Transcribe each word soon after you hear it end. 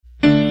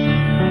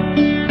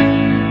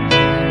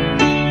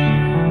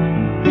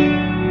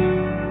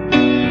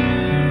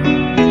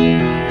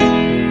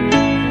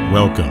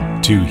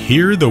to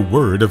Hear the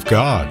Word of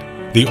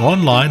God, the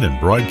online and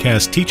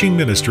broadcast teaching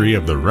ministry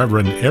of the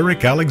Reverend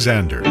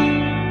Alexander.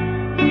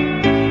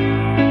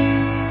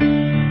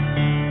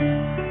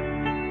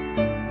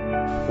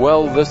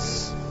 Well,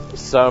 this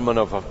sermon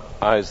of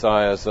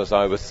Isaiah's, as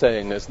I was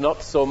saying, is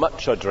not so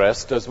much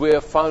addressed as we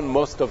have found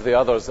most of the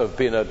others have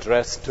been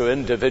addressed to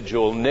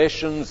individual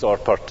nations or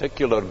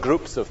particular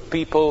groups of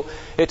people.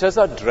 It is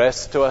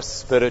addressed to a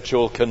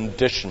spiritual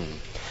condition.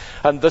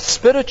 And the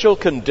spiritual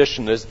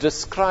condition is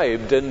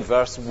described in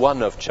verse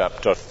 1 of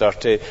chapter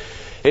 30.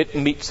 It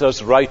meets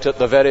us right at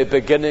the very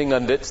beginning,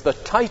 and it's the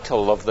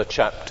title of the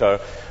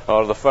chapter,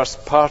 or the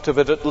first part of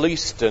it at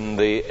least in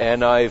the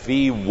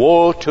NIV,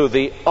 Woe to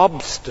the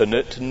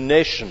Obstinate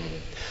Nation.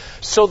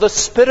 So the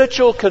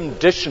spiritual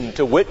condition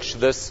to which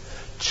this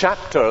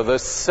chapter,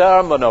 this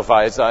sermon of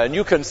Isaiah, and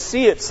you can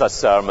see it's a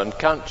sermon,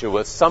 can't you,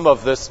 with some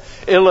of this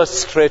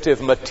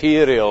illustrative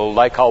material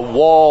like a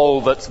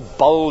wall that's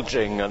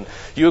bulging, and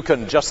you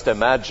can just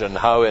imagine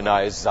how in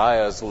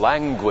Isaiah's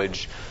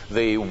language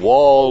the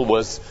wall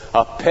was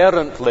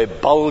apparently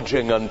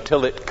bulging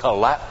until it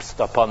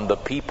collapsed upon the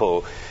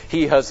people.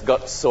 He has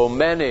got so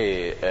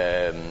many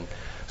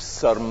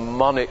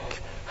sermonic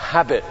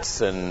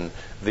habits in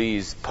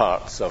these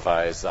parts of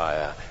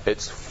Isaiah.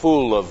 It's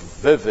full of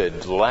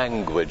vivid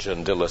language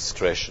and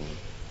illustration.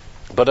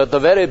 But at the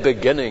very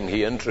beginning,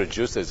 he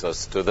introduces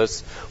us to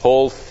this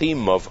whole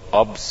theme of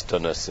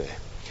obstinacy.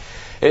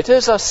 It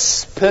is a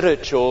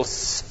spiritual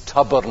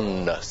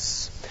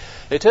stubbornness.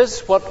 It is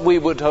what we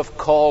would have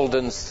called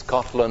in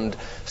Scotland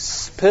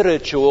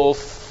spiritual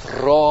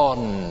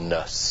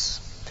thrownness.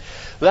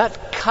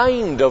 That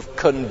kind of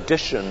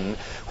condition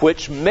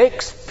which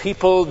makes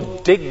people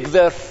dig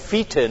their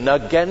feet in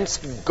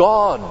against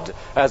God,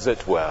 as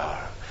it were.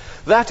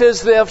 That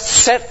is, they have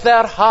set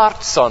their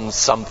hearts on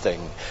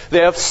something. They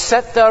have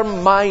set their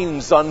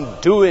minds on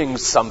doing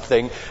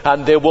something,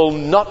 and they will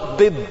not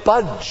be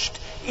budged,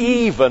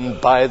 even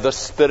by the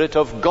Spirit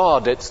of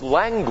God. Its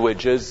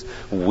language is,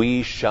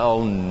 we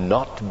shall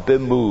not be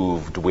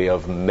moved. We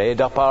have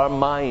made up our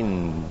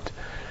mind,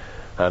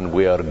 and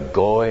we are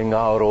going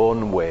our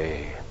own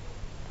way.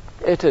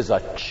 It is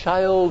a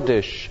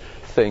childish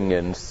thing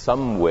in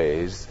some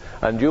ways,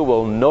 and you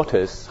will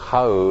notice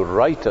how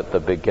right at the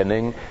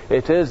beginning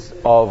it is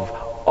of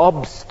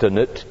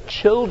obstinate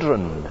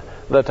children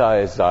that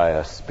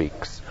Isaiah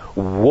speaks.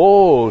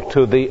 Woe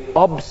to the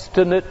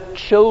obstinate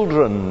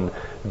children,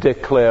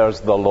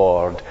 declares the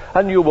Lord.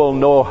 And you will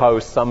know how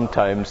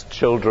sometimes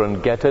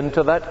children get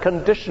into that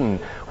condition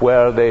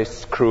where they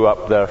screw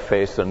up their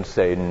face and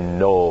say,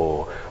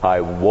 no, I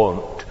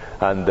won't.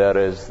 And there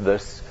is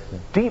this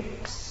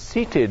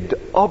deep-seated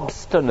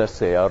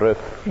obstinacy, a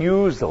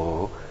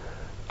refusal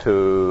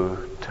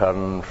to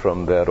turn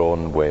from their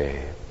own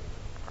way.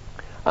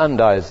 And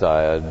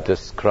Isaiah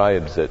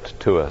describes it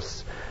to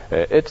us.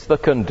 It's the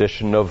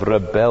condition of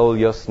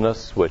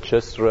rebelliousness which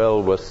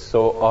Israel was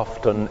so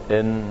often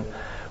in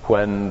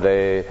when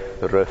they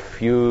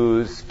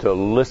refuse to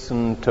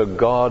listen to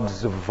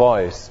God's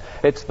voice.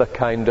 It's the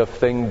kind of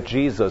thing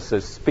Jesus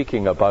is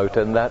speaking about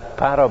in that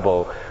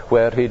parable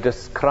where he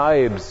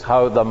describes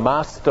how the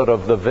master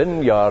of the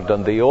vineyard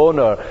and the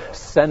owner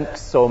sent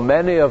so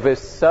many of his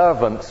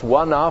servants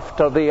one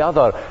after the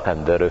other,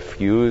 and they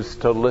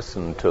refused to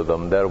listen to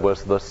them. There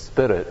was the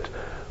spirit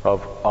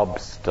of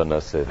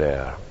obstinacy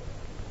there.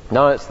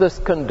 Now it's this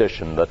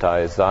condition that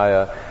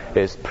Isaiah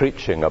is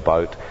preaching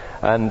about,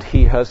 and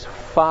he has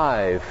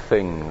 5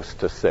 things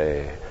to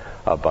say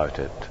about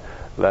it.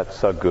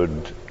 That's a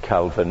good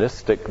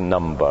Calvinistic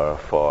number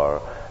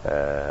for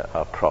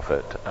a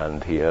prophet,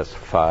 and he has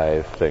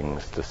 5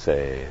 things to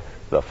say.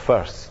 The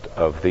first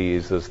of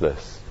these is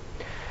this.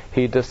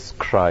 He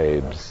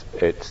describes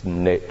its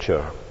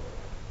nature.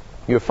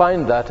 You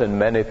find that in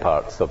many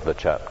parts of the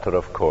chapter,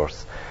 of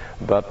course,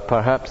 but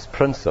perhaps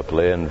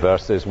principally in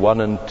verses 1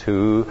 and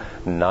 2,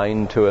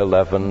 9 to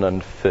 11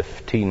 and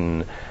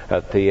 15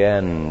 at the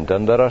end.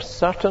 And there are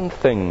certain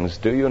things,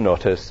 do you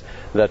notice,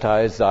 that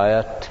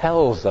Isaiah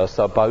tells us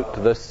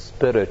about this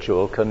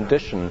spiritual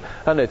condition.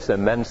 And it's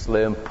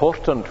immensely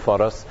important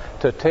for us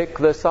to take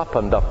this up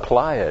and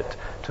apply it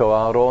to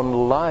our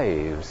own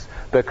lives,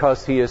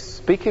 because he is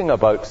speaking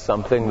about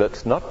something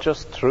that's not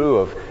just true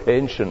of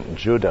ancient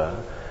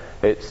Judah.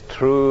 It's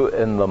true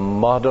in the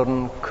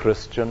modern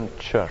Christian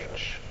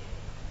church.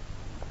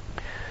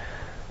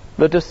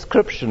 The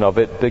description of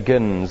it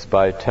begins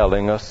by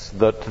telling us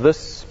that this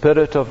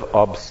spirit of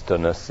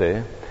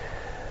obstinacy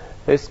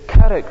is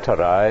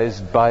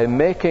characterized by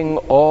making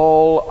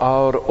all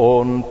our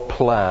own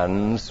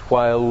plans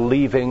while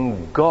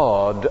leaving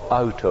God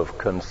out of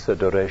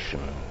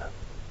consideration.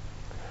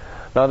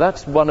 Now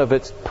that's one of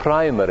its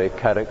primary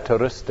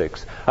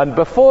characteristics. And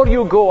before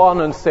you go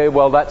on and say,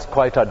 well, that's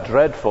quite a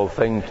dreadful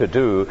thing to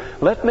do,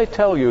 let me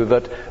tell you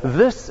that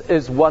this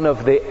is one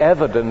of the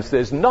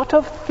evidences, not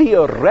of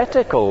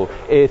theoretical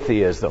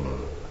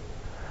atheism.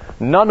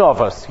 None of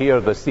us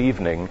here this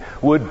evening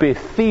would be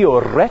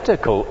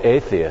theoretical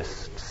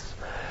atheists.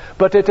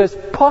 But it is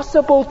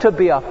possible to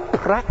be a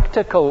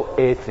practical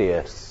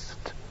atheist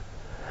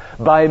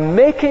by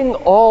making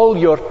all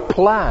your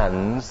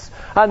plans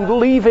and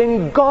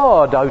leaving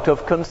God out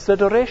of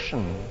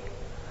consideration?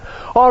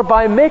 Or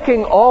by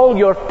making all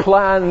your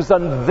plans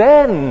and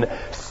then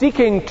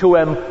seeking to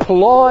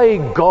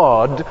employ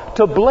God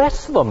to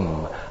bless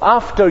them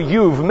after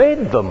you've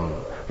made them?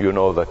 You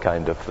know the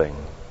kind of thing.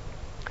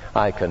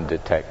 I can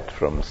detect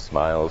from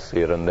smiles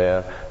here and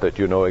there that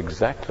you know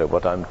exactly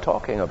what I'm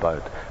talking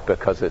about,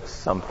 because it's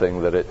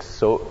something that it's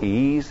so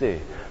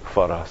easy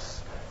for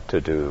us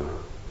to do.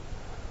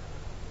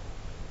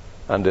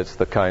 And it's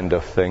the kind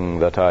of thing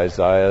that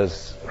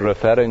Isaiah's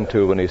referring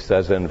to when he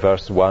says in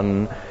verse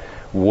 1,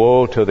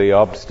 "Woe to the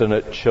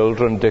obstinate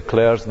children,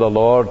 declares the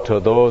Lord, to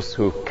those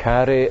who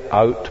carry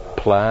out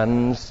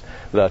plans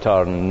that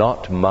are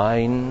not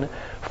mine,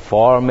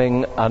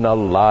 forming an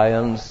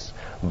alliance,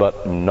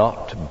 but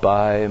not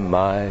by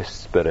my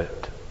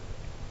Spirit."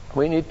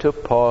 We need to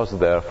pause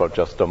there for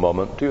just a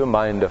moment. Do you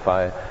mind if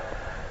I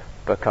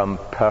become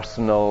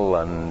personal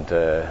and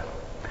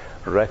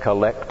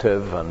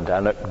recollective and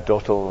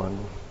anecdotal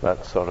and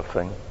that sort of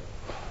thing?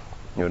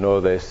 You know,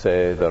 they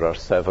say there are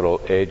several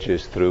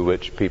ages through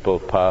which people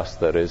pass.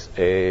 There is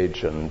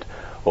age and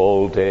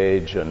old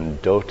age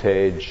and dote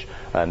age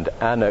and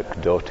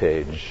anecdote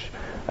age.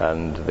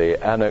 And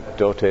the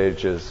anecdote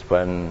age is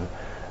when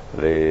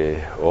the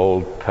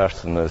old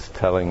person is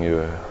telling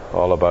you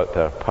all about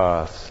their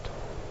past.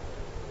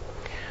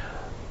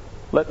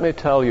 Let me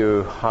tell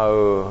you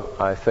how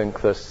I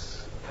think this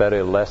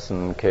very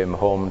lesson came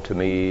home to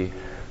me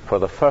for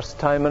the first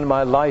time in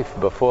my life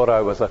before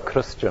I was a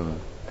Christian.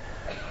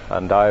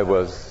 And I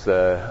was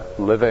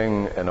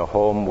living in a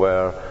home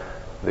where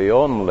the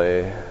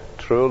only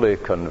truly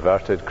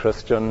converted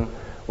Christian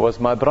was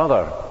my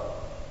brother,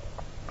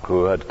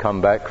 who had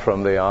come back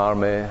from the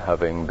army,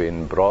 having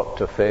been brought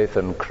to faith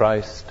in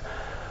Christ,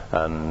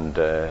 and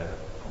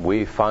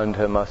we found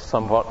him a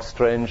somewhat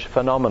strange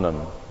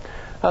phenomenon.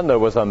 And there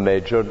was a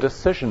major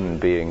decision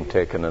being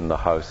taken in the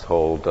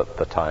household at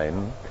the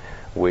time.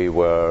 We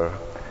were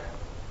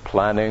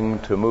planning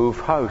to move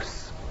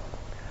house.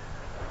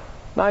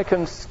 And I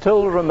can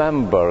still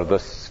remember the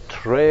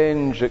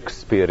strange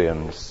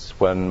experience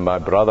when my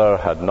brother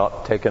had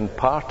not taken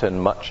part in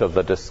much of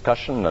the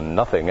discussion, and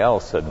nothing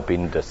else had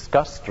been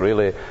discussed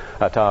really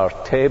at our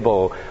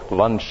table,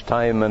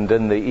 lunchtime and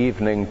in the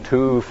evening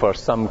too, for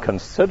some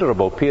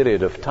considerable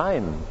period of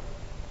time.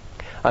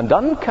 And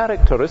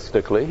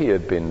uncharacteristically, he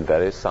had been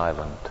very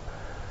silent.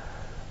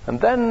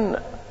 And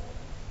then,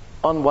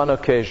 on one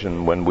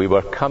occasion, when we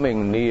were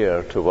coming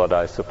near to what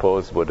I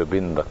suppose would have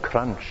been the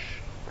crunch,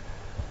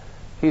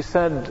 he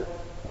said,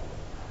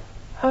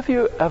 "Have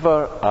you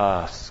ever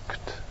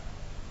asked,"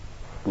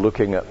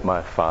 looking at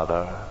my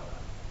father,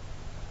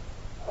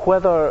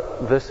 "whether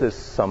this is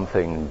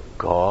something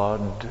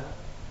God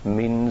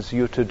means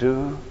you to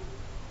do?"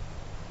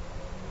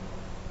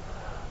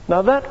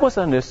 Now that was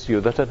an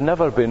issue that had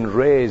never been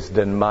raised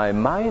in my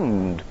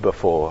mind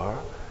before,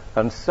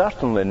 and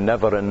certainly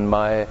never in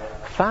my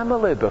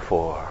family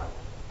before.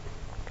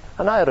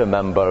 And I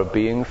remember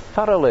being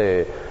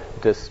thoroughly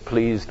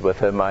displeased with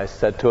him. I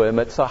said to him,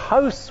 "It's a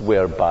house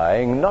we're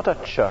buying, not a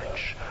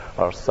church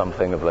or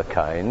something of the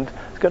kind.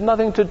 It's got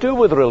nothing to do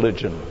with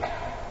religion."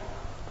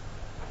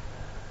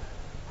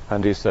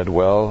 And he said,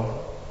 "Well,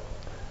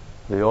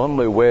 the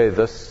only way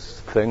this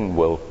thing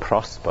will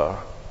prosper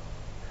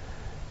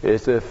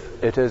is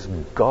if it is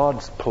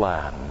God's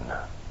plan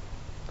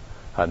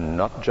and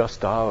not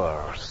just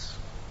ours."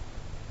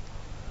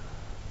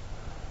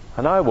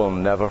 And I will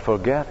never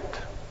forget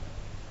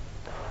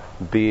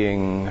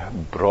being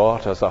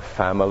brought as a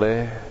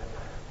family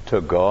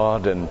to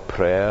God in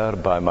prayer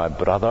by my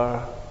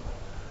brother.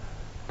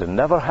 It had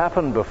never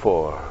happened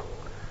before.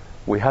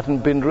 We hadn't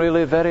been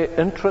really very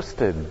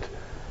interested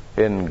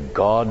in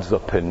God's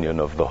opinion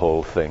of the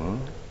whole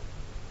thing.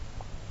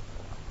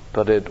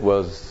 But it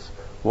was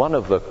one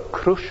of the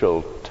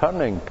crucial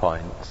turning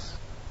points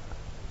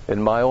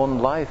in my own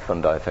life,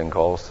 and I think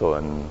also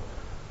in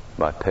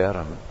my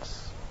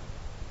parents'.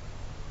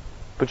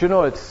 But you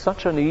know, it's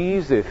such an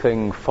easy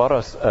thing for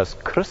us as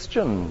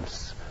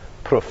Christians,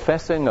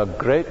 professing a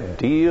great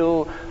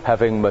deal,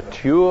 having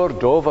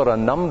matured over a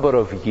number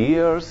of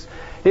years.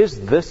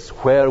 Is this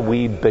where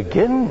we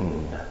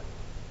begin?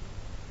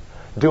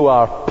 Do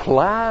our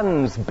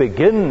plans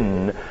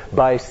begin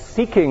by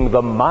seeking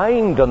the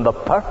mind and the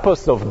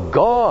purpose of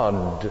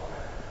God?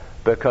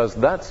 Because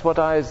that's what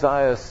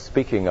Isaiah is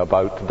speaking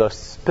about. The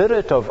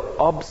spirit of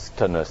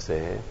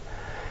obstinacy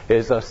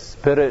is a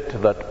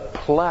spirit that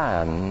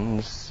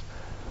plans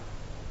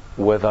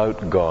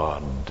without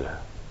God.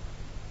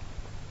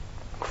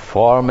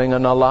 Forming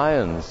an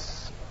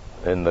alliance,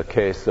 in the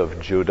case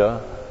of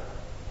Judah,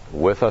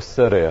 with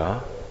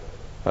Assyria,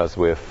 as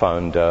we have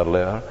found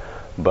earlier,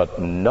 but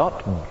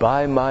not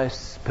by my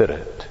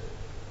Spirit,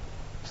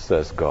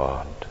 says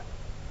God.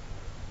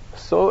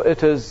 So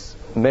it is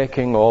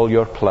making all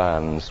your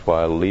plans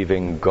while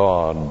leaving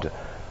God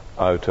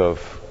out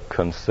of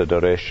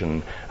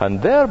consideration.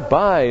 And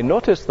thereby,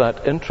 notice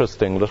that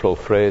interesting little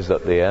phrase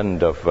at the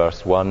end of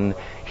verse 1,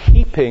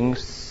 heaping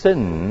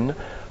sin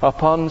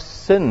upon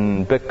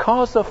sin,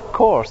 because, of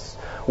course,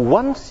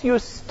 once you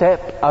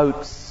step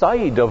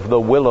outside of the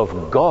will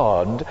of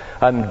God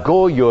and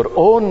go your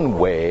own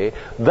way,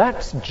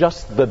 that's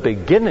just the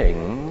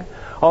beginning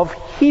of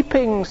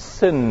heaping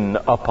sin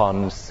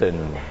upon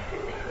sin.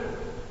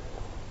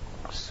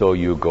 So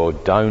you go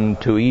down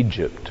to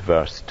Egypt,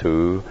 verse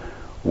 2,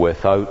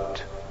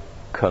 without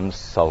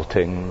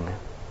consulting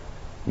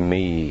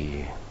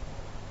me.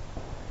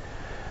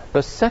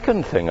 The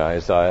second thing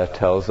Isaiah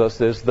tells us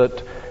is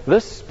that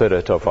this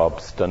spirit of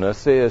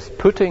obstinacy is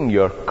putting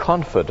your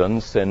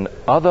confidence in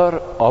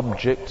other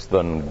objects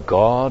than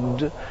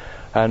God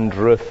and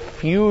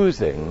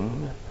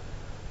refusing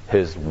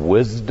His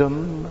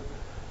wisdom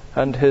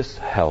and His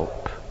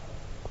help.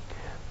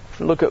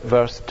 Look at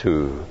verse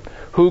 2.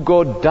 Who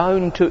go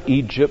down to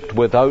Egypt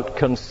without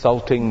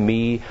consulting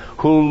me,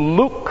 who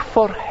look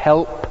for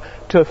help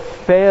to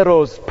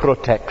Pharaoh's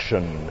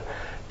protection,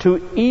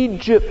 to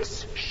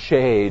Egypt's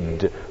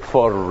shade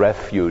for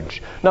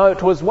refuge. Now,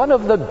 it was one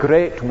of the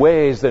great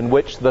ways in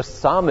which the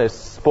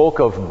psalmist spoke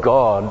of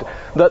God,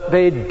 that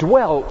they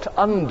dwelt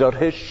under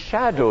His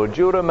shadow.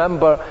 Do you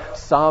remember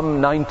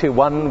Psalm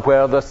 91,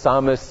 where the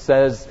psalmist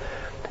says,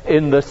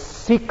 in the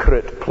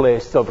secret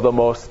place of the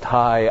Most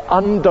High,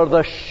 under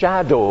the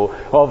shadow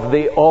of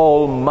the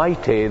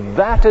Almighty,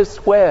 that is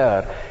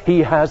where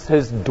He has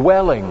His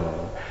dwelling.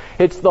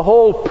 It's the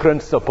whole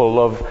principle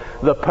of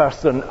the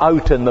person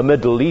out in the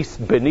Middle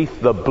East beneath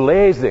the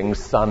blazing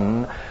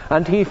sun,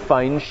 and he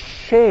finds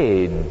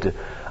shade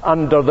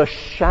under the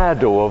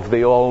shadow of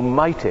the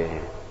Almighty.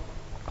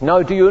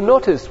 Now, do you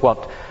notice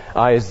what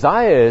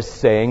Isaiah is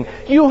saying?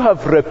 You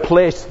have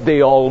replaced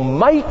the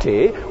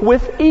Almighty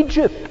with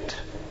Egypt.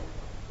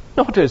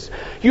 Notice,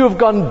 you have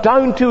gone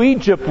down to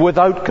Egypt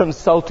without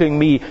consulting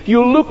me.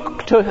 You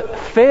look to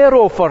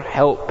Pharaoh for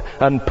help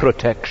and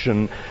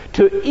protection,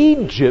 to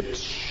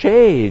Egypt's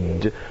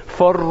shade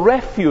for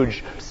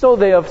refuge. So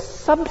they have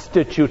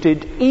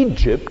substituted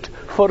Egypt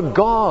for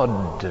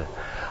God.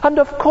 And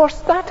of course,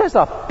 that is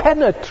a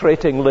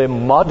penetratingly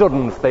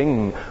modern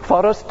thing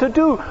for us to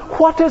do.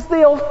 What is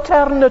the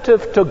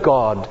alternative to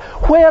God?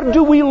 Where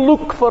do we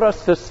look for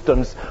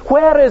assistance?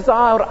 Where is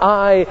our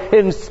eye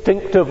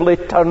instinctively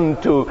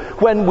turned to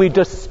when we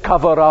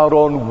discover our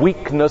own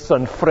weakness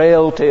and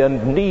frailty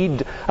and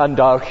need and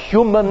our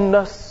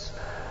humanness?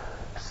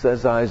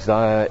 Says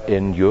Isaiah,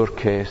 in your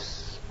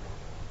case,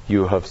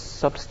 you have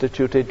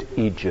substituted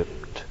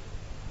Egypt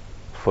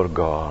for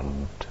God.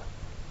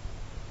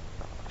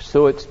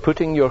 So it's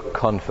putting your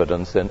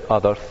confidence in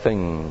other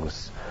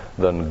things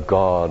than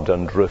God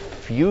and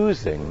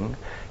refusing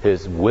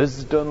His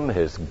wisdom,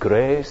 His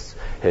grace,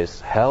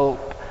 His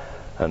help,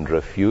 and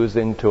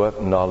refusing to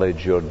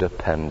acknowledge your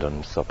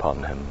dependence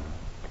upon Him.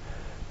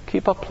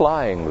 Keep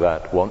applying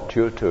that, won't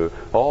you, to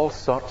all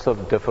sorts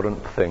of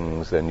different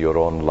things in your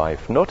own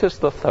life. Notice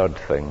the third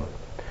thing.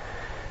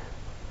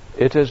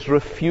 It is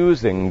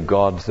refusing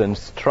God's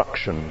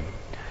instruction.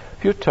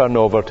 If you turn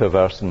over to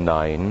verse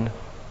 9,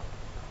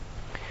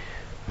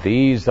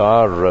 these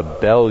are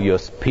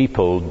rebellious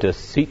people,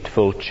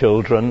 deceitful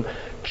children,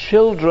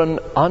 children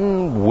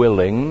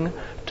unwilling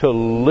to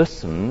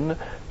listen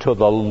to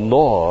the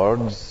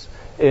Lord's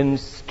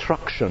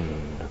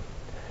instruction.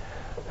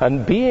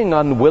 And being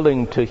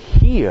unwilling to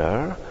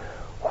hear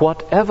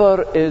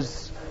whatever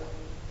is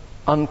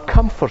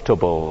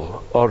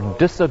uncomfortable or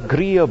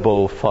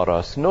disagreeable for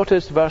us.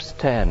 Notice verse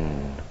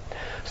 10.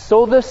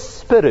 So this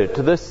spirit,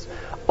 this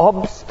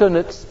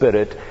obstinate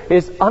spirit,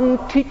 is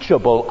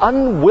unteachable,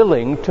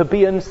 unwilling to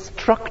be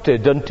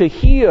instructed and to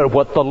hear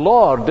what the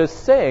Lord is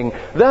saying.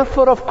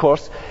 Therefore, of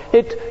course,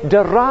 it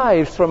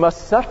derives from a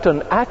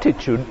certain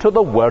attitude to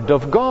the Word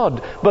of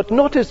God. But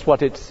notice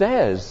what it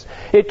says.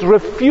 It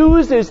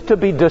refuses to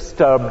be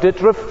disturbed. It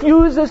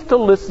refuses to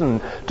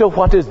listen to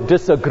what is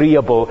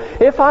disagreeable.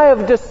 If I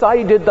have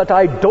decided that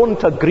I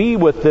don't agree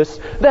with this,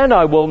 then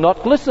I will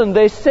not listen.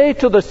 They say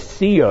to the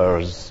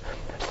seers,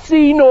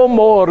 see no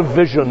more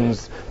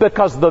visions,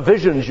 because the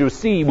visions you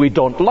see, we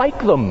don't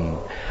like them.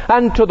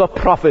 And to the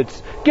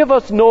prophets, give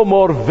us no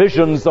more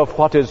visions of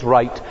what is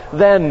right.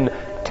 Then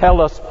tell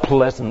us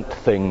pleasant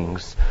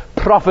things.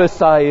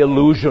 Prophesy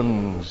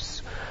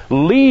illusions.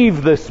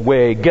 Leave this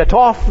way. Get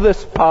off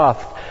this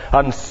path.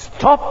 And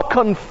stop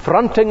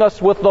confronting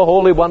us with the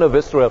Holy One of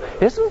Israel.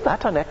 Isn't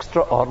that an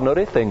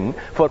extraordinary thing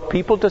for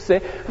people to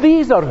say?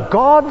 These are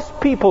God's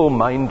people,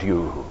 mind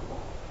you.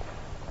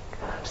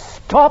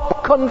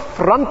 Stop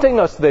confronting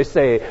us, they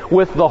say,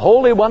 with the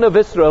Holy One of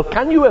Israel.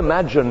 Can you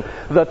imagine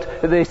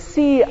that they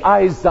see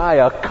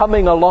Isaiah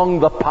coming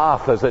along the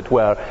path, as it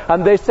were,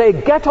 and they say,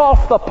 get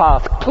off the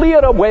path,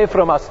 clear away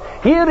from us.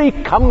 Here he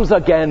comes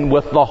again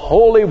with the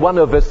Holy One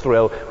of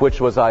Israel,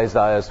 which was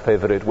Isaiah's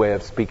favorite way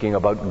of speaking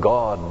about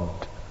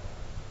God.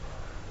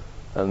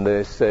 And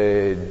they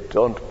say,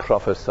 don't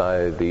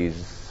prophesy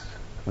these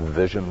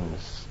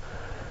visions.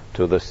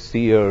 To the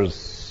seers,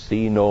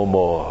 see no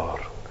more.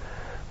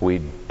 We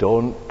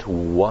don't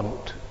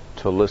want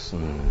to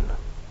listen.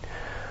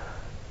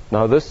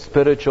 Now this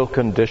spiritual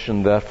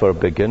condition therefore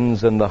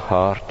begins in the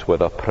heart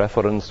with a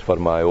preference for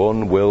my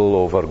own will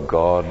over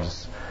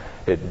God's.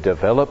 It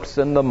develops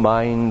in the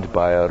mind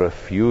by a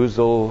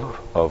refusal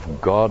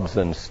of God's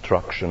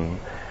instruction,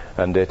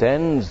 and it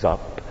ends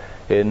up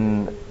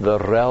in the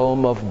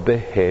realm of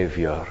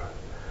behavior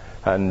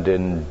and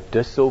in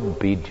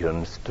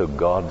disobedience to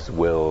God's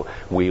will.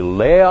 We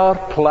lay our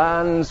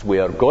plans, we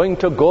are going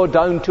to go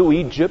down to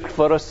Egypt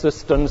for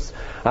assistance,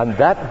 and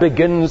that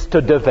begins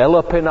to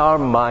develop in our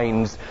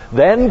minds.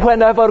 Then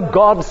whenever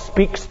God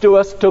speaks to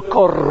us to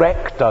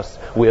correct us,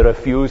 we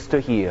refuse to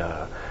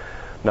hear.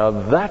 Now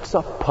that's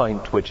a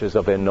point which is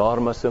of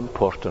enormous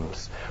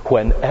importance.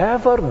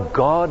 Whenever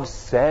God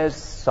says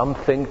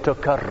something to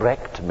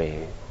correct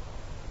me,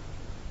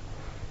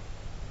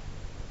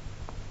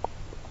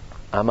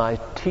 am I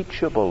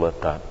teachable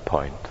at that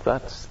point?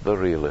 That's the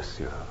real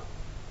issue.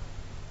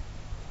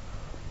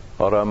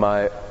 Or am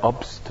I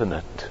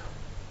obstinate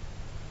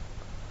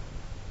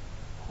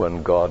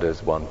when God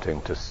is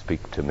wanting to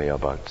speak to me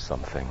about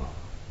something?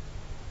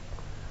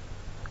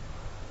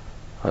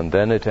 And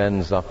then it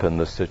ends up in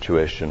the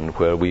situation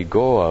where we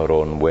go our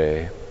own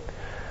way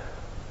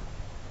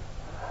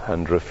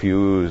and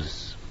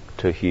refuse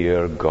to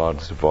hear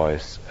God's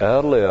voice.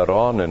 Earlier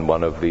on in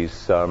one of these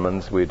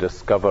sermons, we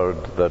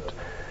discovered that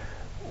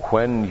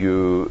when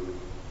you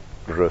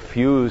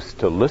refuse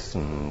to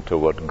listen to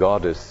what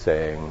God is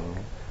saying,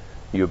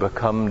 you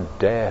become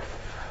deaf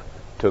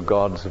to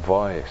God's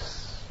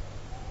voice.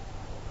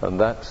 And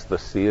that's the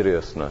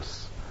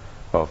seriousness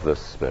of the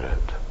Spirit.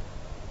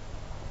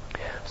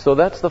 So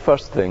that's the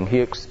first thing. He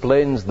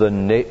explains the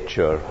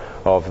nature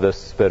of this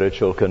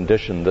spiritual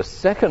condition. The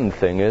second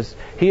thing is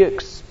he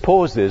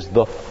exposes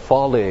the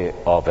folly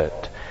of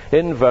it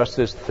in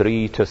verses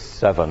 3 to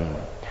 7.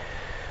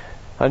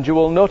 And you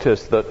will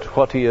notice that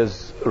what he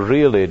is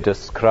really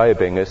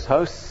describing is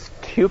how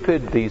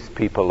stupid these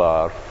people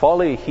are.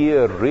 Folly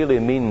here really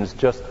means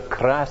just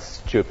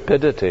crass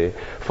stupidity,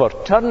 for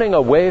turning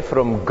away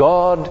from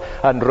God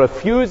and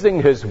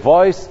refusing his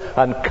voice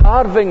and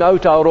carving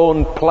out our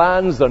own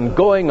plans and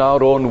going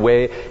our own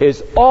way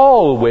is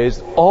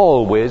always,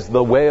 always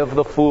the way of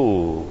the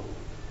fool.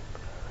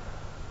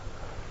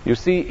 You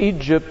see,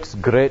 Egypt's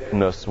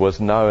greatness was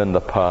now in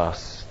the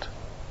past.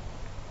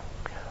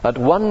 At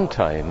one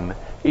time,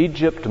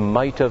 Egypt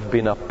might have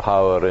been a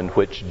power in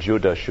which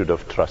Judah should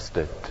have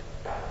trusted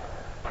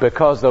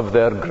because of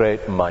their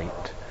great might.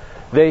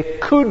 They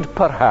could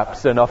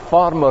perhaps in a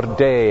former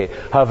day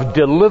have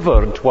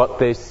delivered what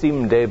they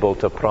seemed able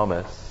to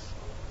promise.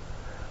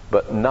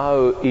 But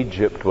now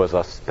Egypt was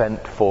a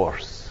spent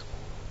force,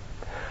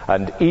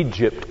 and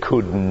Egypt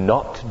could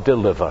not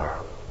deliver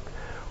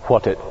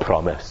what it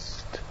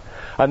promised.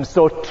 And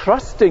so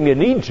trusting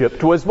in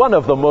Egypt was one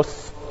of the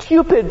most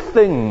stupid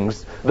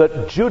things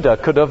that Judah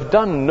could have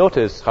done.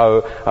 Notice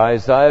how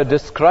Isaiah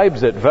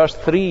describes it. Verse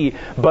 3,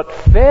 but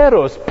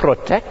Pharaoh's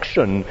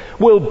protection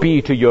will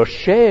be to your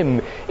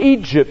shame.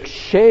 Egypt's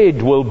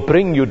shade will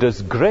bring you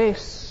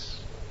disgrace.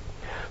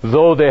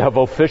 Though they have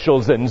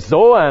officials in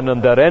Zoan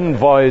and their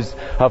envoys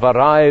have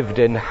arrived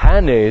in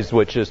Hanes,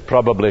 which is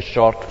probably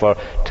short for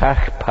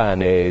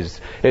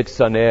Tahpanhes. It's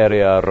an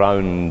area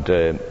around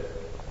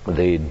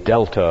the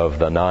delta of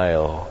the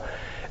Nile.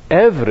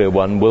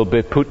 Everyone will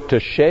be put to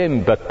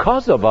shame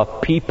because of a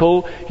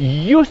people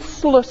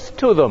useless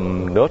to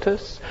them,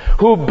 notice,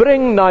 who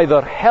bring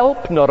neither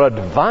help nor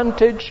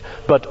advantage,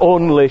 but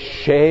only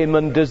shame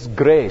and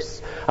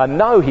disgrace. And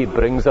now he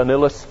brings an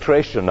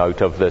illustration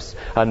out of this.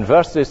 And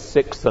verses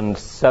 6 and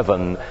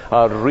 7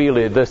 are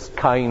really this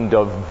kind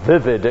of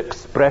vivid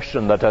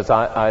expression that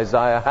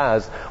Isaiah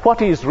has. What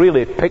he's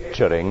really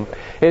picturing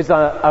is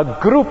a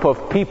group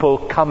of people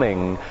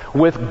coming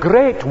with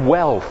great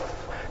wealth,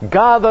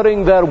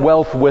 gathering their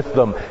wealth with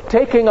them,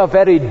 taking a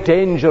very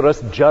dangerous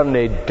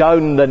journey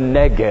down the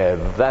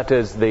Negev, that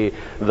is the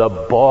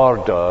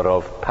border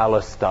of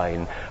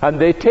Palestine. And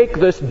they take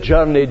this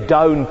journey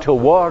down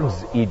towards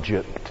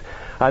Egypt.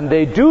 And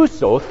they do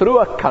so through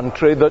a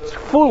country that's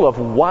full of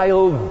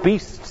wild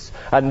beasts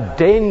and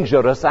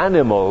dangerous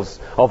animals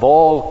of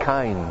all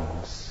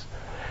kinds.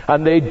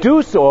 And they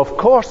do so, of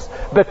course,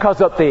 because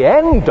at the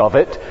end of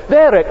it,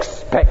 they're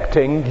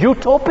expecting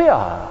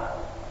utopia.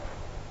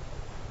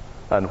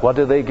 And what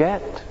do they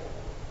get?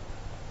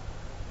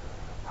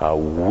 A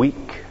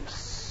weak,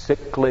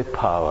 sickly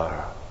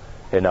power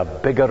in a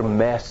bigger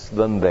mess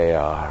than they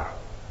are,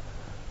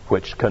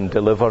 which can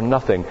deliver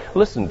nothing.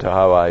 Listen to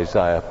how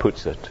Isaiah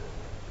puts it.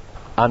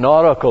 An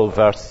oracle,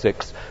 verse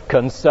 6,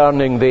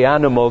 concerning the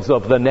animals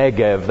of the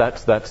Negev,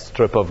 that's that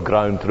strip of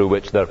ground through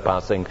which they're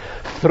passing,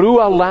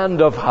 through a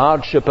land of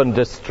hardship and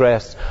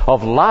distress,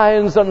 of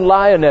lions and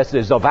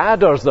lionesses, of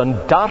adders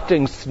and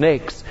darting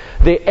snakes.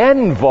 The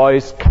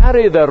envoys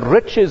carry their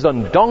riches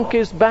on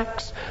donkeys'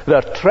 backs,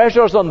 their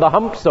treasures on the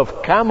humps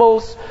of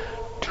camels,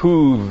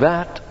 to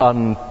that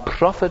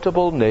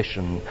unprofitable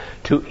nation,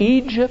 to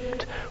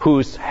Egypt,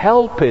 whose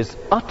help is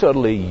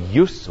utterly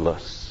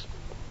useless.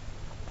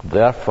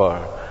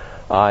 Therefore,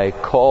 I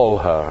call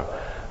her,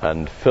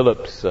 and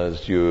Phillips,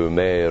 as you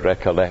may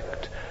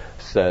recollect,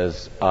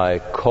 says, I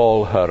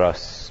call her a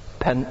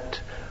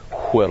spent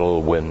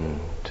whirlwind.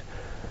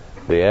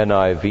 The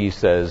NIV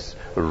says,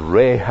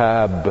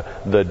 Rahab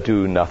the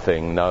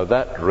do-nothing. Now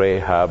that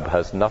Rahab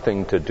has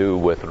nothing to do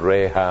with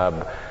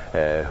Rahab,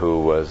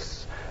 who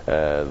was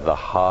the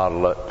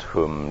harlot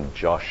whom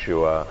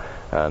Joshua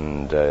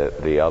and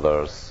the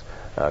others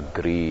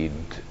agreed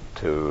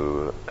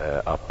to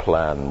a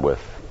plan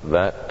with.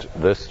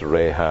 This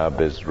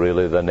Rahab is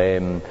really the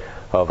name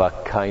of a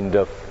kind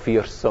of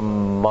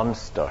fearsome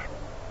monster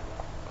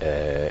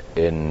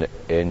in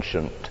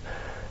ancient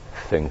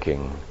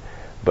thinking.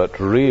 But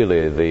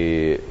really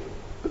the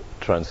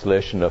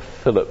translation of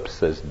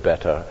Phillips is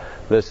better.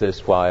 This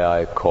is why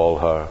I call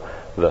her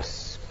the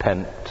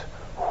spent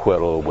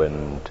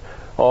whirlwind,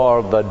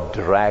 or the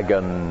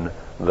dragon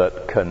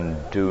that can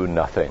do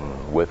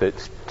nothing with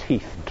its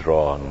teeth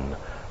drawn,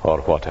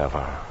 or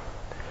whatever.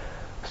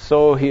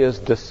 So he is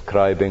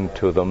describing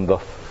to them the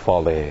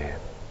folly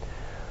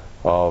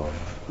of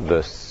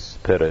the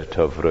spirit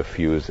of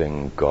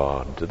refusing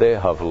God. They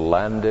have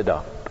landed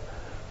up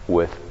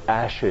with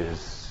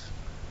ashes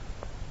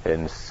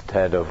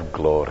instead of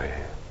glory.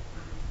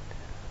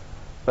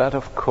 That,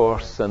 of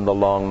course, in the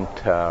long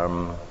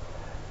term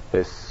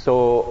is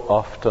so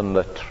often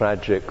the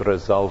tragic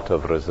result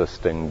of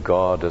resisting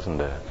God,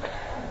 isn't it?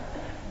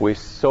 We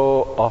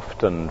so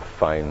often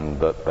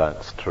find that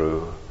that's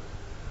true,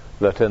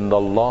 that in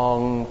the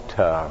long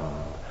term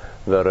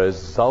the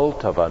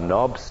result of an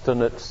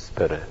obstinate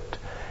spirit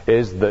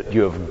is that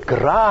you've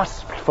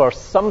grasped for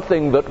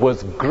something that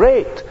was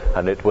great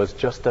and it was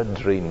just a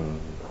dream.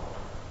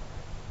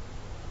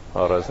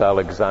 Or as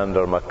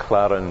Alexander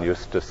MacLaren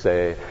used to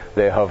say,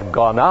 they have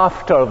gone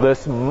after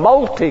this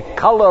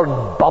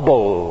multicolored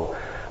bubble,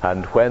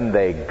 and when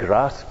they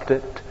grasped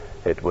it,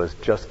 it was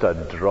just a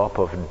drop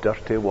of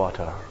dirty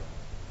water.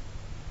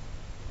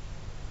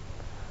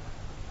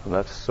 And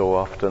that's so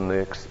often the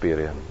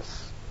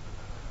experience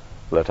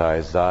that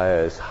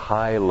Isaiah is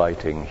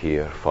highlighting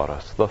here for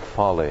us, the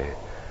folly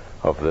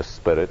of the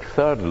spirit.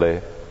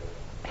 Thirdly,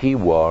 he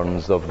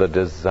warns of the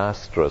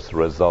disastrous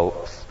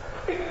results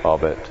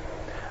of it.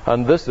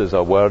 And this is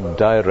a word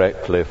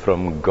directly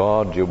from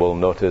God. You will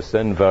notice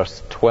in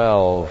verse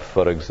 12,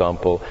 for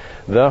example,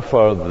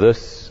 therefore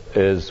this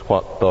is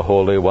what the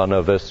Holy One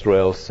of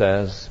Israel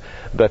says,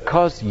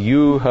 because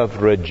you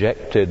have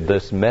rejected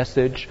this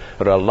message,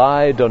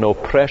 relied on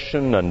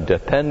oppression and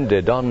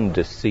depended on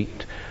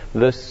deceit,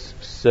 this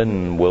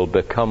sin will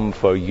become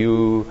for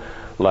you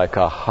like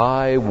a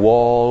high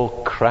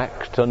wall,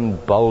 cracked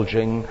and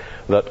bulging,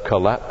 that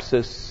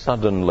collapses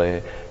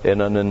suddenly in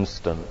an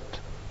instant.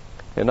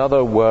 In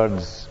other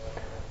words,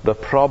 the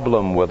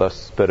problem with a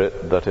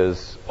spirit that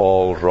is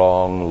all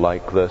wrong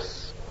like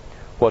this,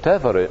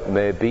 whatever it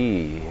may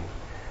be,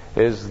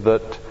 is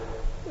that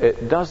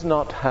it does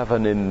not have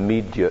an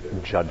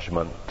immediate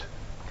judgment.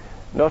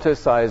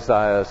 Notice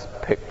Isaiah's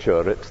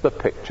picture. It's the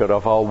picture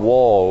of a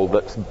wall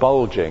that's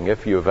bulging.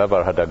 If you've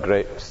ever had a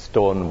great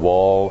stone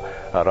wall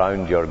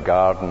around your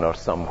garden or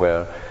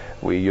somewhere,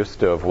 we used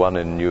to have one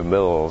in New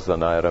Mills,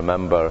 and I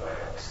remember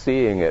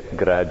seeing it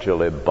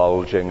gradually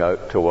bulging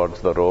out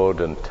towards the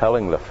road and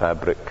telling the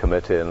fabric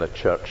committee in the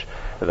church,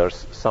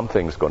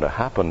 something's going to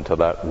happen to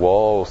that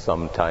wall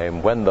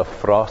sometime. When the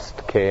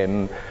frost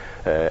came,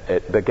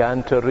 it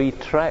began to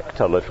retract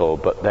a little,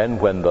 but then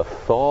when the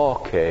thaw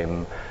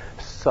came,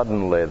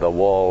 suddenly the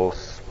wall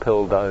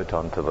spilled out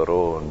onto the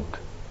road.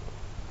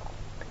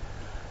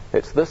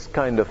 It's this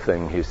kind of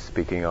thing he's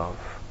speaking of.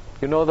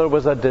 You know, there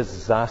was a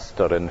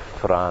disaster in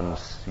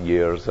France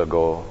years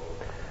ago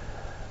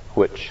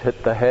which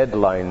hit the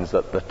headlines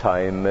at the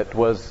time. It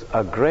was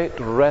a great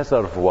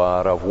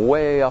reservoir of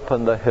way up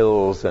in the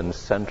hills in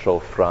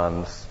central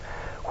France,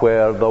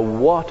 where the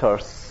water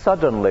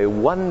suddenly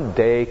one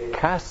day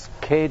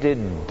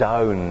cascaded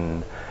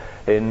down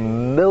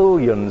in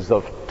millions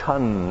of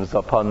tons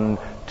upon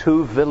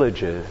 2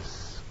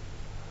 villages.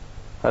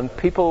 And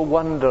people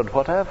wondered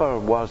whatever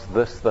was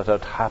this that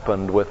had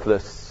happened with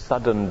this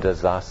sudden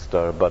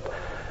disaster, but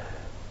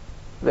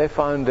they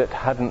found it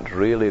hadn't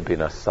really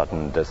been a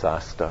sudden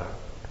disaster.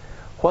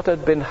 What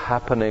had been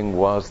happening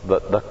was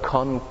that the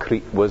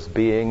concrete was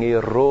being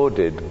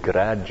eroded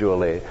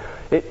gradually.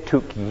 It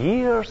took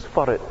years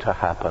for it to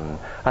happen,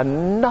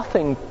 and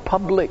nothing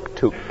public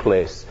took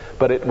place,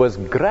 but it was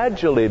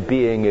gradually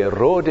being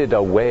eroded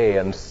away,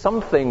 and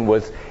something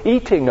was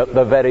eating at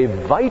the very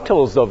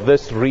vitals of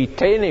this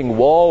retaining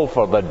wall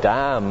for the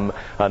dam,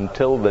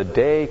 until the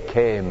day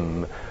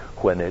came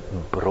when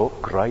it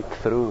broke right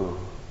through.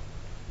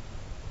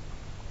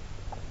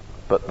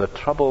 But the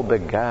trouble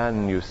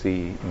began, you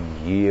see,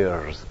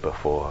 years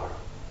before.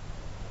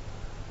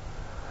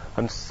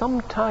 And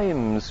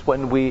sometimes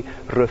when we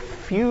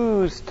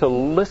refuse to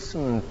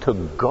listen to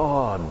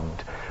God,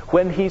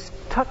 when He's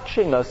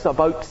touching us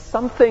about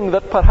something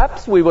that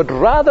perhaps we would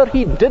rather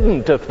He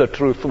didn't, if the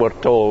truth were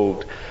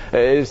told,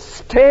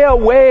 stay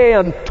away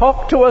and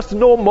talk to us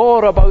no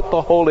more about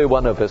the Holy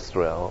One of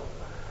Israel,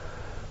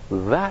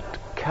 that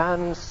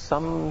can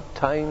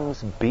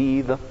sometimes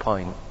be the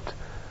point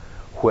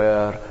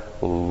where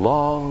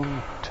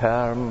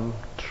long-term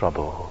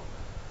trouble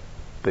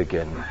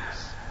begins.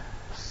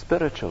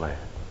 Spiritually,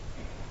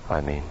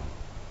 I mean.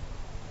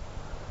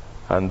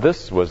 And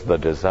this was the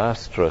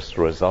disastrous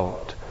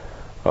result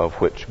of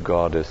which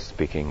God is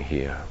speaking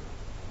here.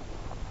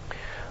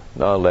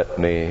 Now let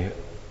me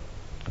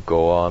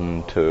go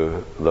on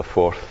to the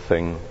fourth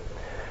thing,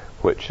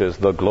 which is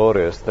the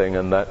glorious thing,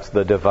 and that's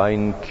the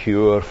divine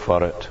cure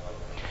for it.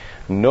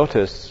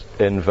 Notice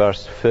in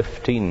verse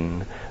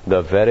 15,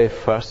 the very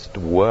first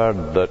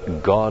word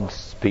that God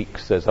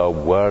speaks is a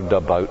word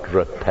about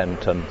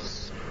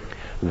repentance.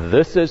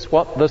 This is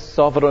what the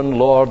sovereign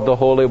Lord, the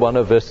Holy One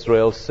of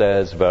Israel,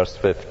 says, verse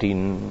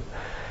 15.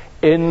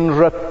 In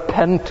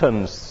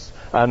repentance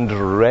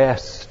and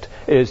rest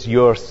is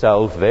your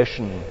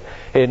salvation.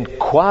 In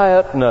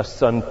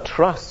quietness and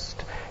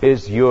trust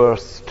is your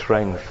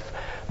strength.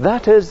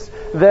 That is,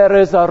 there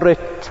is a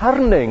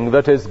returning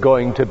that is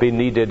going to be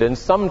needed. In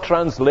some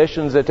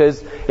translations it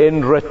is,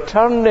 in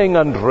returning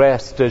and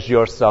rest is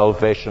your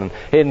salvation.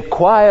 In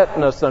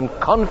quietness and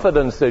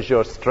confidence is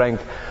your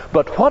strength.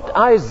 But what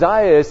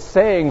Isaiah is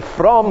saying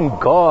from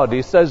God,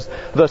 he says,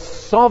 the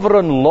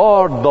sovereign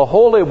Lord, the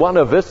Holy One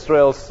of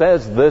Israel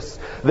says this,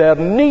 there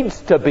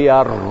needs to be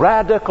a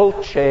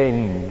radical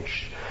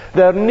change.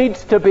 There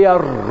needs to be a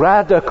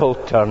radical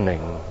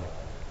turning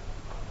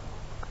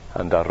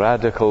and a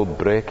radical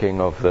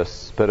breaking of the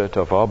spirit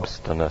of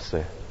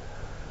obstinacy,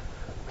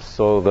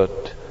 so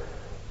that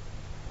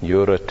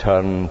you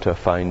return to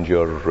find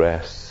your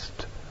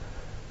rest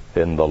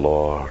in the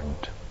Lord.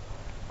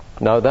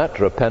 Now that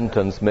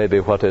repentance may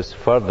be what is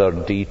further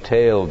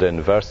detailed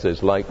in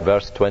verses like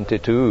verse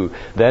 22.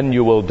 Then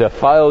you will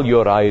defile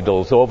your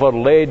idols,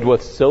 overlaid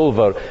with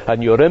silver,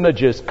 and your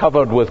images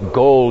covered with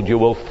gold. You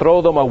will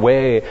throw them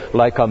away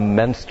like a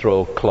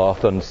menstrual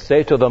cloth, and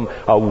say to them,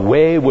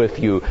 away with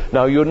you.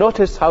 Now you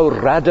notice how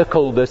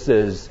radical this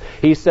is.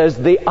 He says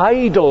the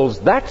idols,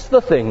 that's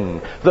the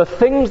thing. The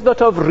things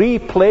that have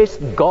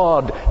replaced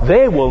God,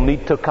 they will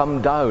need to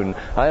come down.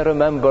 I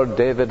remember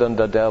David and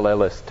Adele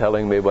Ellis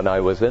telling me when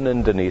I was in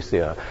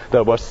Indonesia,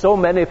 there were so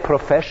many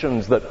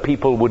professions that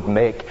people would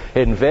make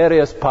in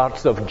various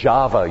parts of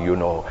Java, you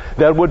know.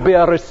 There would be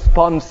a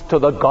response to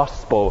the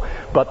gospel,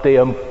 but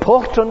the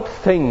important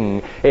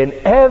thing in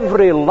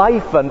every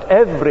life and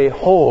every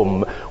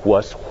home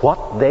was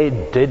what they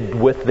did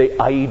with the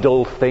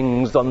idol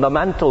things on the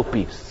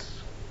mantelpiece.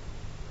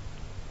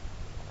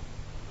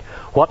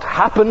 What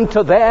happened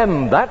to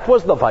them, that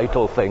was the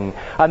vital thing.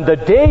 And the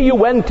day you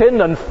went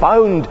in and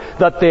found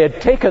that they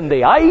had taken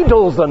the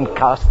idols and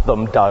cast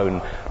them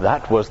down,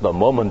 that was the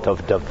moment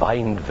of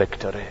divine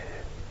victory.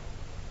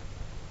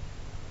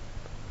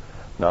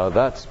 Now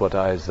that's what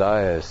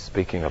Isaiah is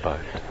speaking about.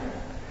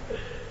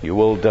 You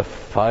will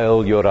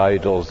defile your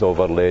idols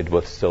overlaid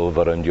with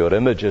silver, and your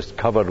images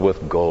covered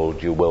with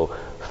gold. You will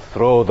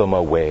throw them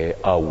away,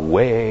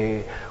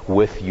 away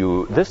with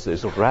you. This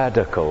is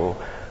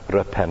radical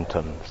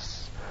repentance.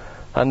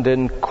 And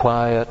in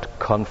quiet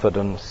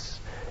confidence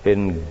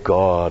in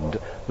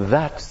God.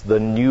 That's the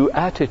new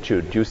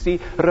attitude. You see,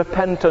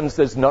 repentance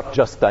is not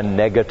just a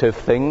negative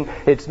thing.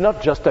 It's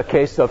not just a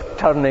case of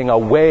turning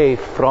away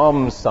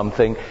from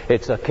something.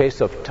 It's a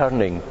case of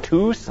turning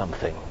to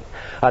something.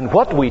 And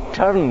what we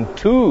turn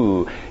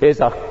to is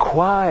a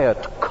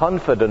quiet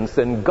confidence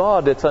in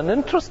God. It's an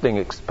interesting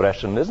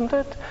expression, isn't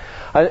it?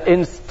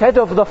 Instead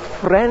of the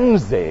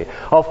frenzy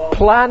of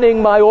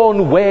planning my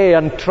own way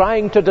and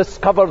trying to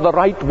discover the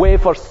right way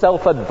for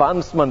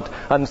self-advancement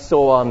and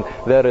so on,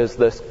 there is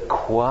this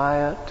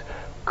quiet,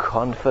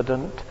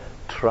 confident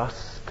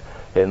trust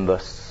in the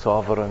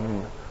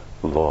sovereign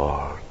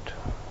Lord.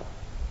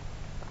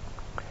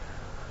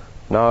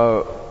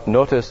 Now,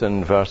 notice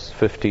in verse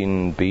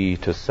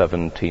 15b to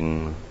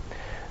 17,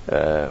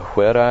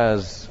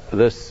 whereas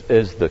this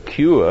is the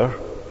cure,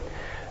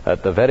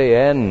 at the very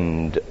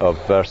end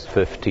of verse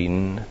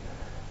 15,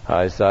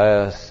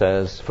 Isaiah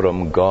says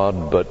from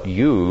God, but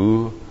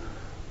you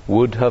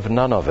would have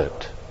none of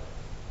it.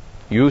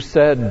 You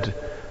said,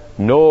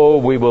 no,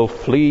 we will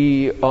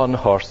flee on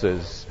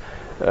horses.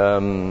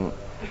 Phillips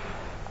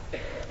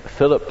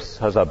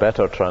has a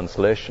better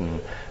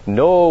translation.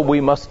 No, we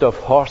must have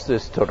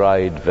horses to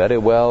ride. Very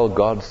well,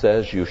 God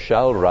says, you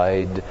shall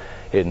ride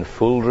in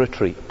full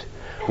retreat.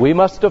 We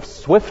must have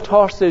swift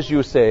horses,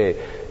 you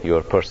say.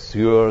 Your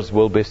pursuers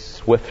will be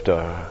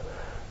swifter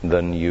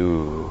than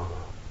you.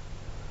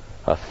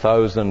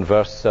 1,000,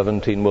 verse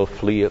 17, will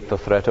flee at the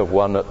threat of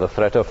one. At the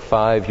threat of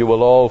 5, you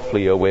will all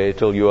flee away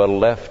till you are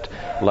left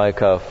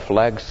like a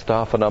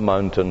flagstaff on a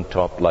mountain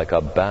top, like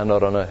a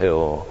banner on a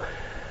hill.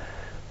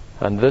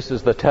 And this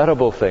is the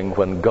terrible thing.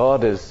 When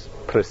God is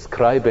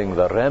prescribing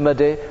the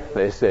remedy,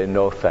 they say,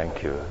 no,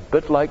 thank you. A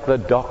bit like the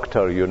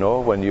doctor, you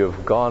know, when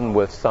you've gone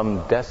with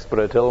some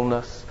desperate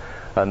illness,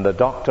 and the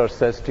doctor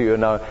says to you,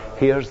 now,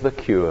 here's the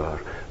cure.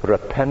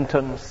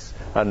 Repentance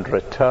and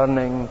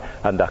returning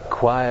and a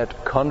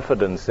quiet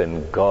confidence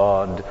in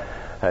God.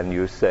 And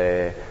you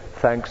say,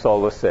 thanks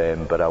all the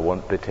same, but I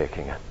won't be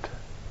taking it.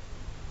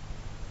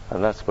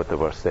 And that's what they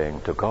were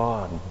saying to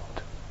God.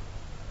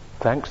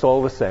 Thanks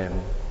all the same.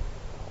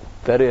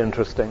 Very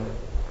interesting.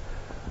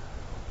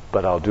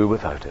 But I'll do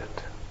without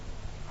it.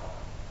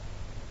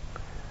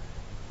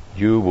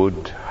 You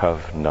would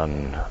have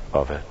none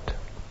of it.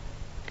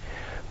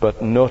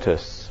 But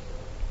notice,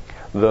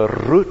 the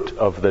root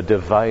of the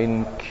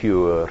divine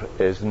cure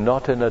is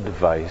not in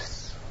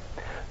advice,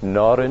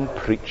 nor in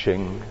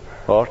preaching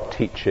or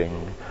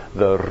teaching.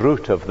 The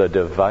root of the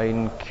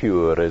divine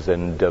cure is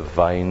in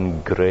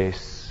divine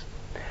grace.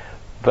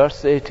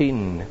 Verse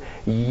 18,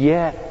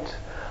 yet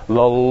the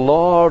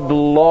Lord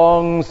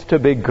longs to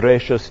be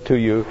gracious to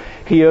you.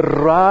 He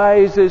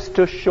arises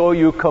to show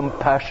you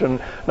compassion.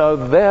 Now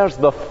there's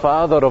the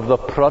father of the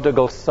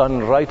prodigal son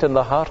right in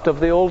the heart of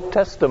the Old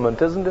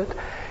Testament, isn't it?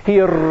 He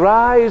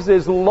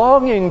arises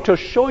longing to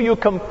show you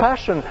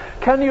compassion.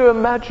 Can you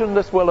imagine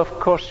this? Well, of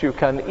course you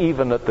can,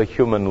 even at the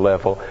human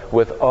level,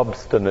 with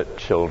obstinate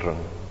children.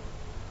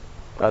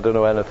 I don't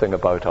know anything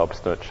about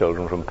obstinate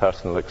children from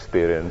personal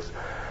experience.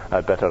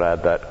 I'd better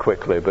add that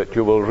quickly, but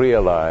you will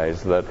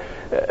realize that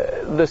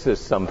this is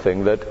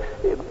something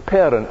that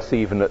parents,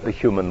 even at the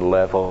human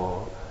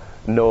level,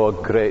 know a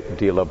great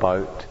deal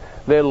about.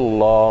 They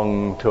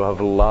long to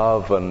have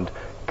love and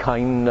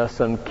kindness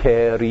and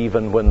care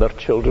even when their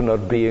children are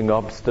being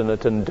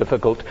obstinate and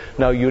difficult.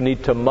 Now you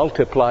need to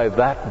multiply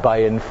that by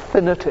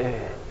infinity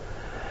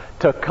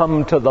to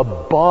come to the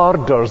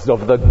borders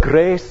of the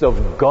grace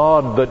of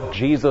God that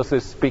Jesus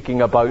is speaking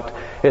about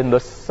in the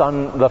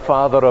Son, the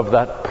father of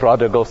that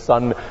prodigal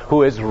son,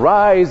 who is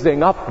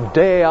rising up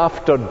day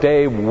after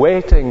day,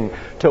 waiting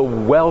to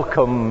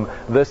welcome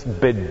this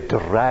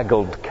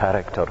bedraggled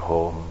character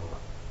home.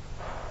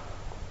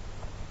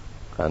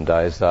 And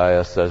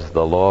Isaiah says,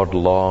 the Lord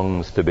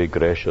longs to be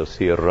gracious.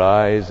 He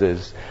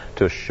arises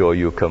to show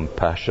you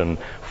compassion,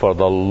 for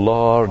the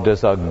Lord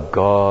is a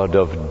God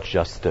of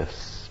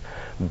justice.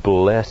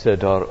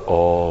 Blessed are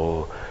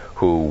all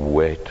who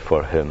wait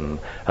for him,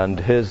 and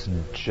his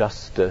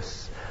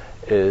justice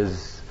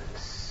is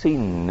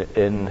seen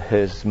in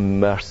his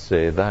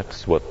mercy.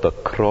 That's what the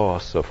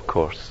cross, of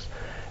course,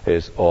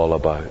 is all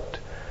about.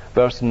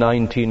 Verse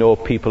 19, O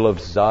people of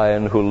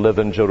Zion who live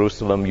in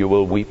Jerusalem, you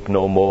will weep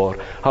no more.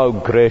 How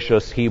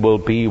gracious he will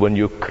be when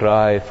you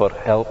cry for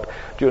help.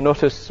 Do you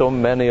notice so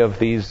many of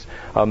these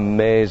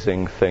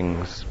amazing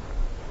things?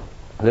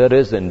 There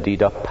is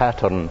indeed a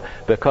pattern.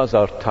 Because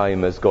our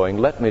time is going,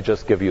 let me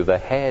just give you the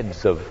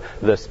heads of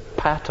this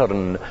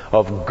pattern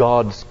of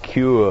God's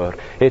cure.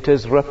 It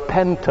is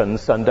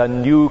repentance and a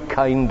new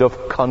kind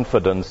of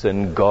confidence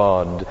in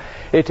God.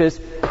 It is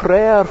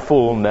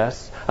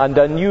prayerfulness and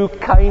a new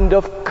kind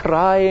of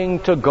crying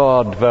to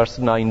God. Verse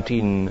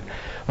 19.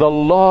 The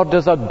Lord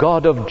is a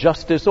God of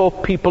justice. O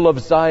people of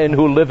Zion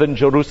who live in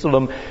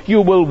Jerusalem,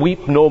 you will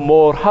weep no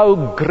more. How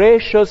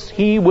gracious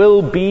he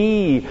will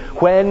be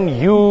when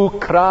you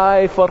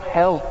cry for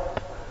help.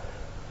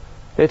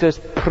 It is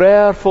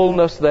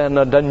prayerfulness then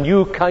and a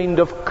new kind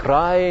of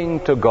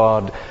crying to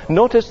God.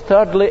 Notice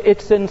thirdly,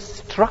 it's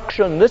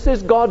instruction. This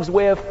is God's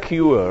way of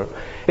cure.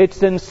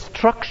 It's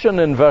instruction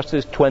in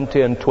verses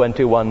 20 and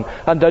 21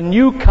 and a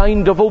new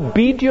kind of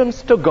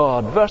obedience to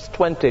God. Verse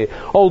 20,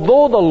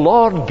 although the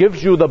Lord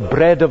gives you the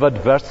bread of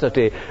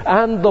adversity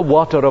and the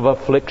water of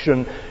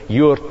affliction,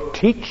 your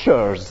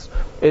teachers,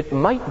 it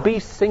might be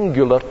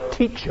singular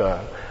teacher,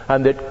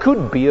 and it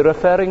could be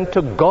referring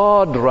to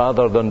God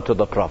rather than to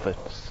the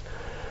prophets.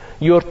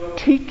 Your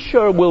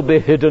teacher will be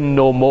hidden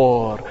no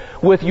more.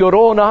 With your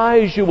own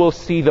eyes you will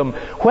see them.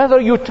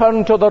 Whether you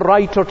turn to the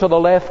right or to the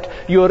left,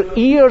 your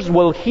ears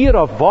will hear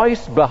a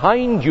voice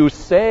behind you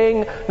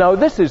saying, now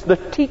this is the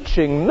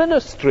teaching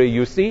ministry,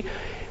 you see.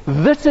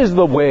 This is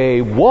the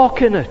way,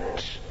 walk in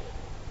it.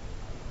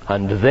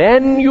 And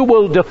then you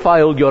will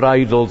defile your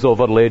idols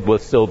overlaid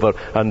with silver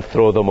and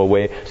throw them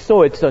away.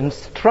 So it's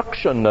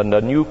instruction and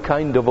a new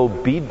kind of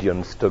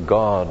obedience to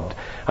God.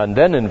 And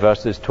then in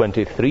verses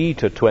 23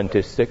 to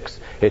 26,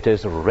 it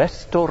is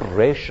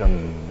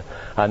restoration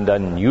and a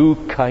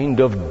new kind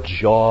of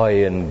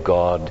joy in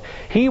God.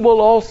 He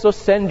will also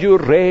send you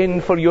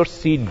rain for your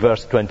seed,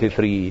 verse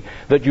 23,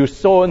 that you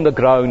sow in the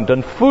ground,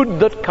 and food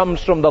that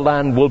comes from the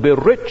land will be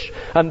rich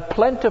and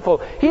plentiful.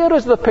 Here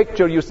is the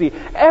picture, you see.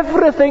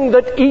 Everything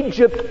that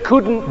Egypt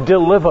couldn't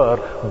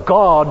deliver,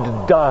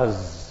 God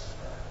does.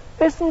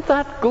 Isn't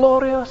that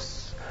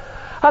glorious?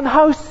 And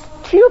how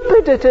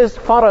stupid it is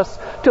for us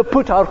to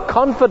put our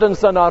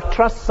confidence and our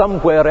trust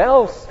somewhere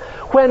else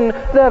when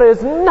there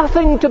is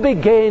nothing to be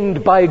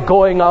gained by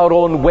going our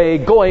own way,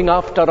 going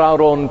after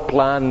our own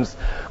plans.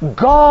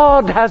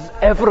 God has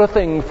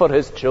everything for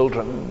his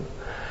children.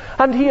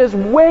 And he is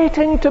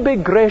waiting to be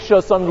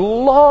gracious and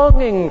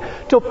longing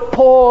to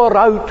pour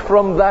out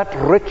from that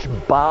rich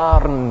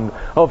barn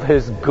of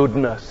his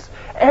goodness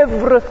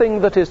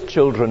everything that his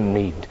children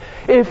need,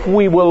 if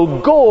we will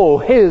go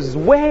his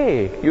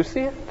way. You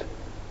see it?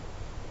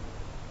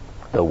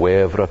 The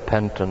way of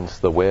repentance,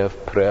 the way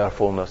of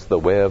prayerfulness, the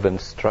way of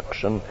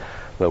instruction,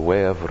 the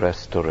way of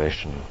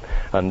restoration.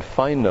 And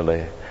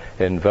finally,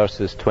 in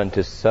verses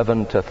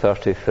 27 to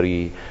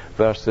 33,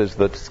 verses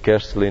that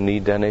scarcely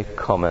need any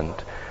comment,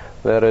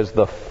 there is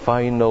the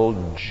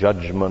final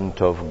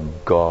judgment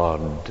of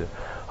God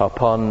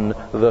upon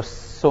the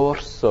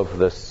source of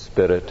the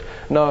Spirit.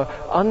 Now,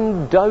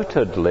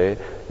 undoubtedly,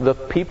 the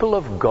people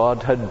of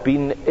God had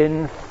been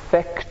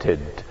infected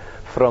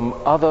from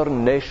other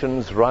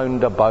nations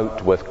round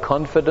about with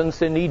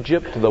confidence in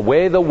Egypt. The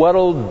way the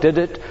world did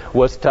it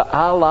was to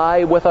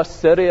ally with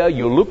Assyria.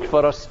 You looked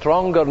for a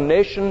stronger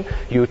nation,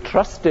 you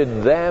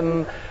trusted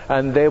them,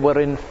 and they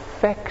were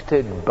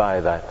infected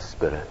by that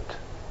spirit.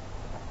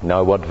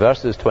 Now, what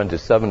verses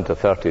 27 to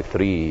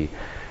 33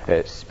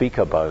 speak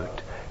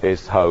about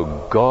is how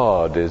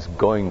God is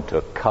going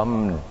to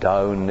come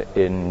down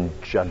in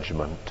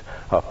judgment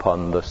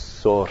upon the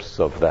source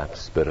of that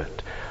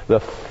spirit. The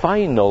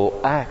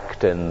final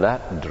act in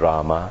that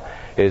drama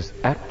is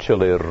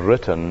actually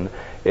written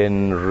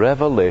in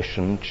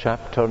Revelation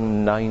chapter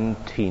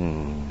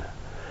 19,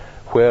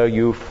 where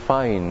you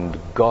find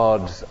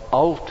God's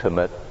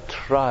ultimate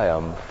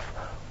triumph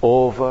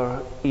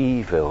over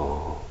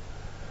evil.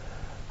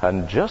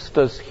 And just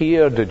as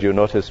here, did you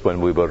notice when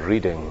we were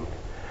reading,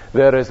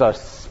 there is a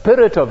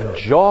spirit of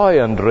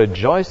joy and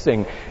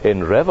rejoicing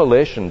in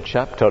Revelation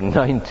chapter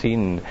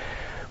 19.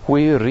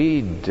 We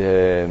read,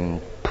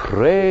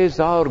 praise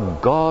our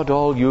God,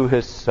 all you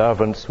his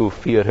servants who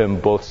fear him,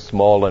 both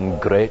small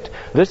and great.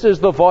 This is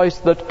the voice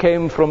that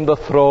came from the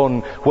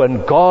throne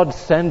when God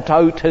sent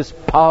out his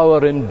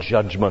power in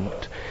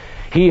judgment.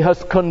 He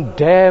has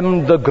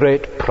condemned the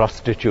great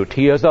prostitute.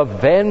 He has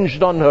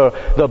avenged on her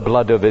the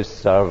blood of his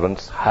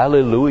servants.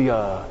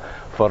 Hallelujah!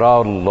 For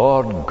our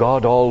Lord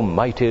God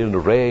Almighty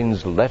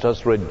reigns. Let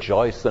us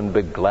rejoice and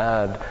be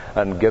glad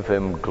and give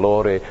him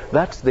glory.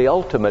 That's the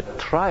ultimate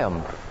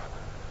triumph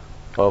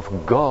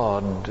of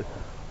God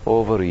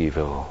over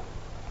evil.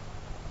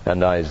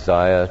 And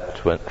Isaiah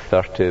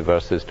 30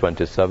 verses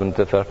 27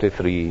 to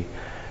 33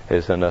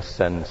 is in a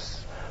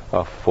sense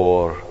a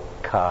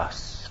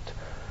forecast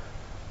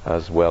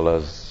as well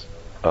as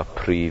a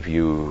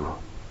preview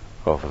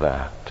of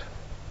that.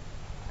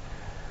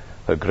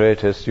 The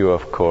great issue,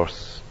 of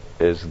course,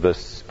 is the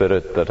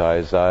spirit that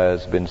Isaiah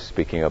has been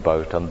speaking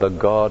about, and the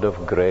God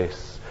of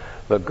grace,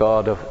 the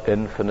God of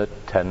infinite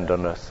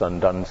tenderness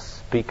and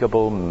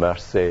unspeakable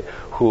mercy,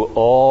 who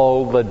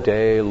all the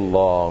day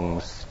long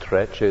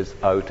stretches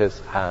out his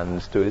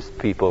hands to his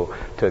people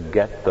to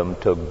get them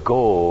to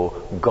go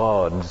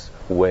God's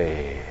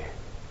way.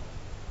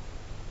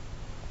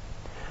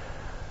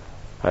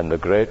 And the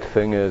great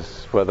thing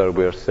is whether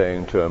we're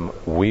saying to him,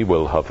 we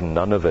will have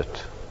none of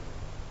it,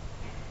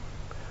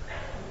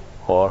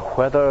 or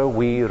whether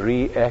we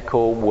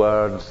re-echo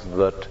words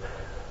that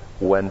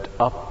went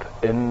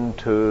up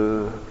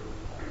into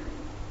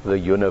the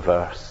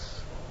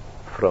universe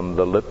from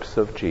the lips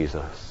of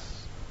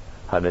Jesus.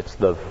 And it's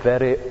the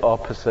very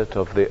opposite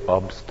of the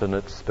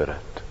obstinate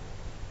spirit.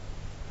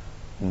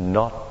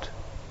 Not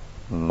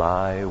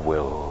my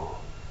will,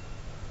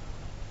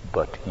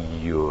 but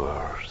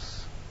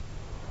yours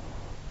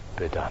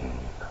be done.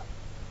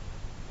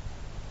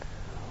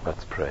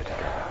 Let's pray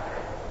together.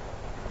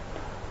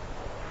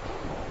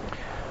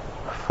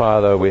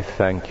 Father, we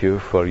thank you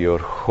for your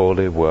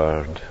holy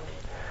word.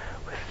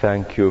 We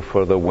thank you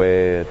for the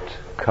way it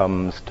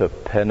comes to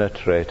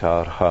penetrate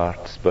our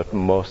hearts, but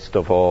most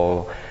of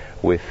all,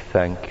 we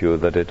thank you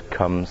that it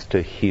comes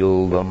to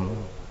heal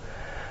them.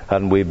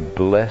 And we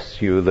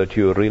bless you that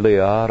you really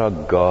are a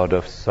God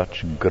of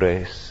such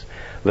grace,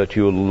 that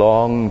you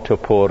long to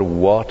pour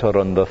water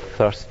on the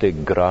thirsty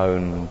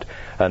ground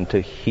and to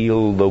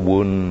heal the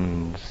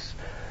wounds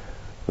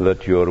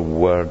that your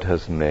word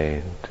has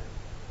made.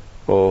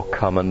 Oh,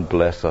 come and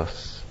bless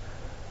us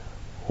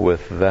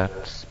with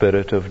that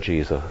Spirit of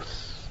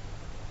Jesus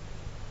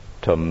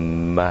to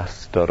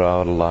master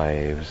our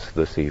lives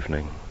this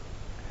evening.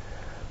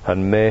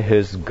 And may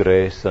his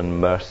grace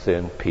and mercy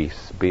and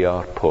peace be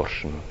our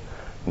portion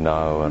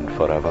now and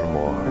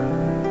forevermore.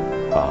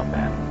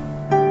 Amen.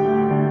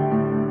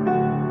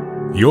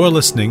 You're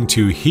listening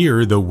to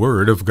Hear the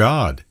Word of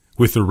God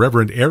with the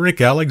Reverend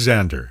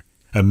Alexander,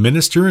 a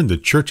minister in the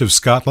Church of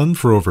Scotland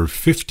for over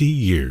 50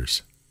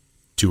 years.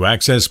 To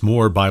access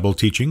more Bible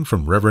teaching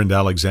from Reverend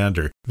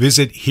Alexander,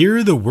 visit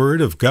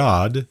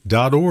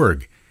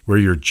hearthewordofgod.org, where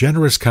your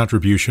generous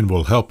contribution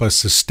will help us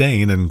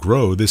sustain and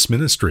grow this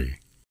ministry.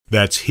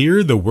 That's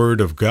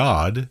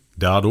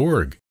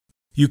hearthewordofgod.org.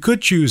 You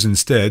could choose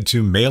instead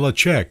to mail a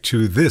check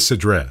to this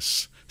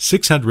address,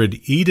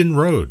 600 Eden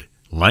Road,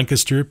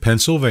 Lancaster,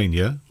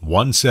 Pennsylvania,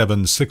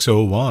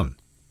 17601.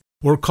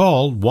 Or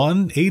call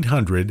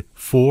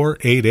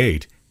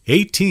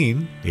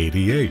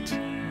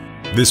 1-800-488-1888.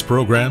 This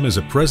program is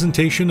a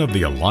presentation of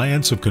the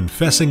Alliance of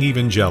Confessing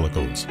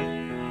Evangelicals.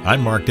 I'm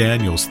Mark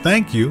Daniels.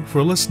 Thank you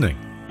for listening.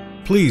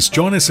 Please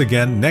join us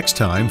again next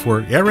time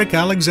for Eric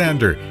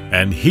Alexander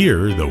and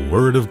Hear the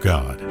Word of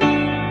God.